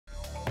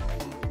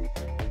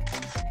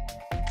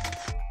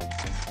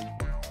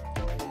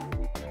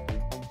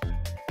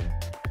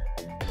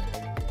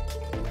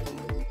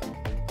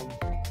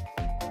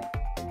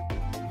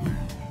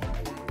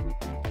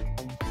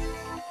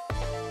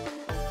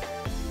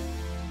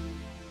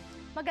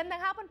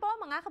Magandang hapon po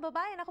mga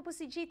kababayan. Ako po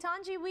si G.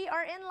 Tonji. We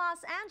are in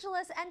Los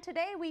Angeles and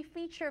today we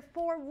feature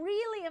 4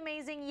 really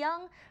amazing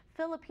young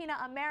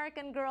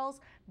Filipino-American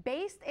girls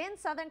based in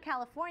Southern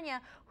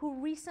California who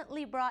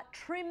recently brought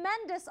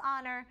tremendous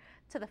honor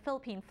to the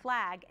Philippine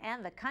flag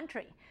and the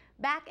country.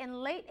 Back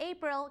in late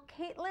April,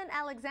 Caitlin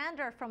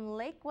Alexander from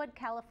Lakewood,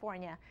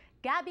 California,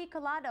 Gabby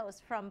Colados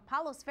from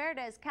Palos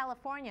Verdes,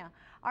 California,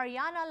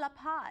 Ariana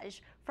Lapage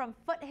from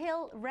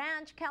Foothill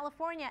Ranch,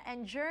 California,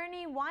 and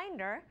Journey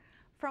Winder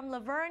from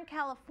Laverne,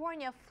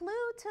 California,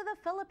 flew to the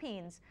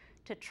Philippines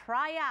to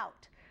try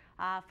out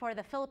for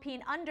the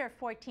Philippine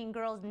Under-14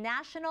 girls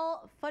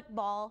national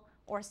football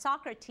or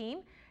soccer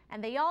team,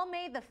 and they all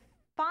made the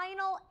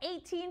final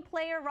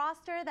 18-player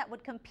roster that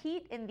would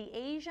compete in the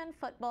Asian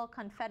Football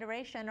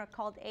Confederation, or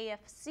called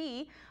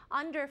AFC,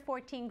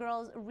 Under-14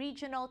 girls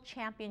regional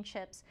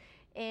championships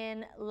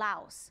in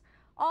Laos.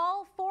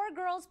 All 4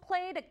 girls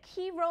played a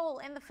key role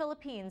in the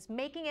Philippines,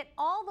 making it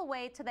all the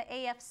way to the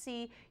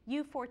AFC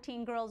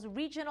U14 Girls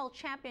Regional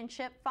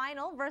Championship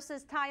final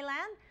versus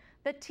Thailand.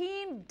 The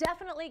team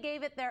definitely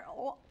gave it their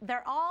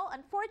all.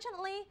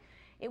 Unfortunately,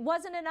 it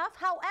wasn't enough.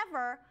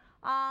 However,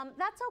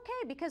 that's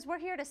okay because we're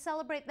here to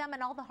celebrate them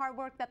and all the hard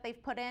work that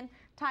they've put in.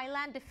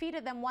 Thailand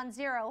defeated them 1-0.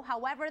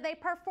 However, they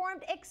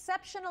performed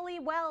exceptionally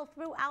well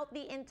throughout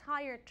the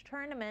entire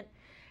tournament.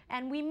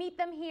 And we meet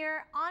them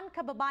here on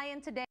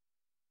Kababayan Today.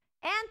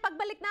 And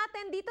pagbalik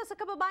natin dito sa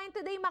Kababayan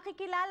Today,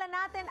 makikilala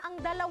natin ang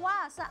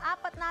dalawa sa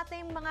 4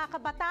 nating mga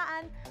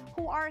kabataan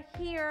who are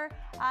here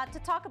to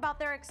talk about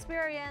their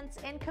experience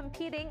in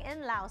competing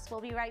in Laos.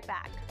 We'll be right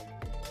back.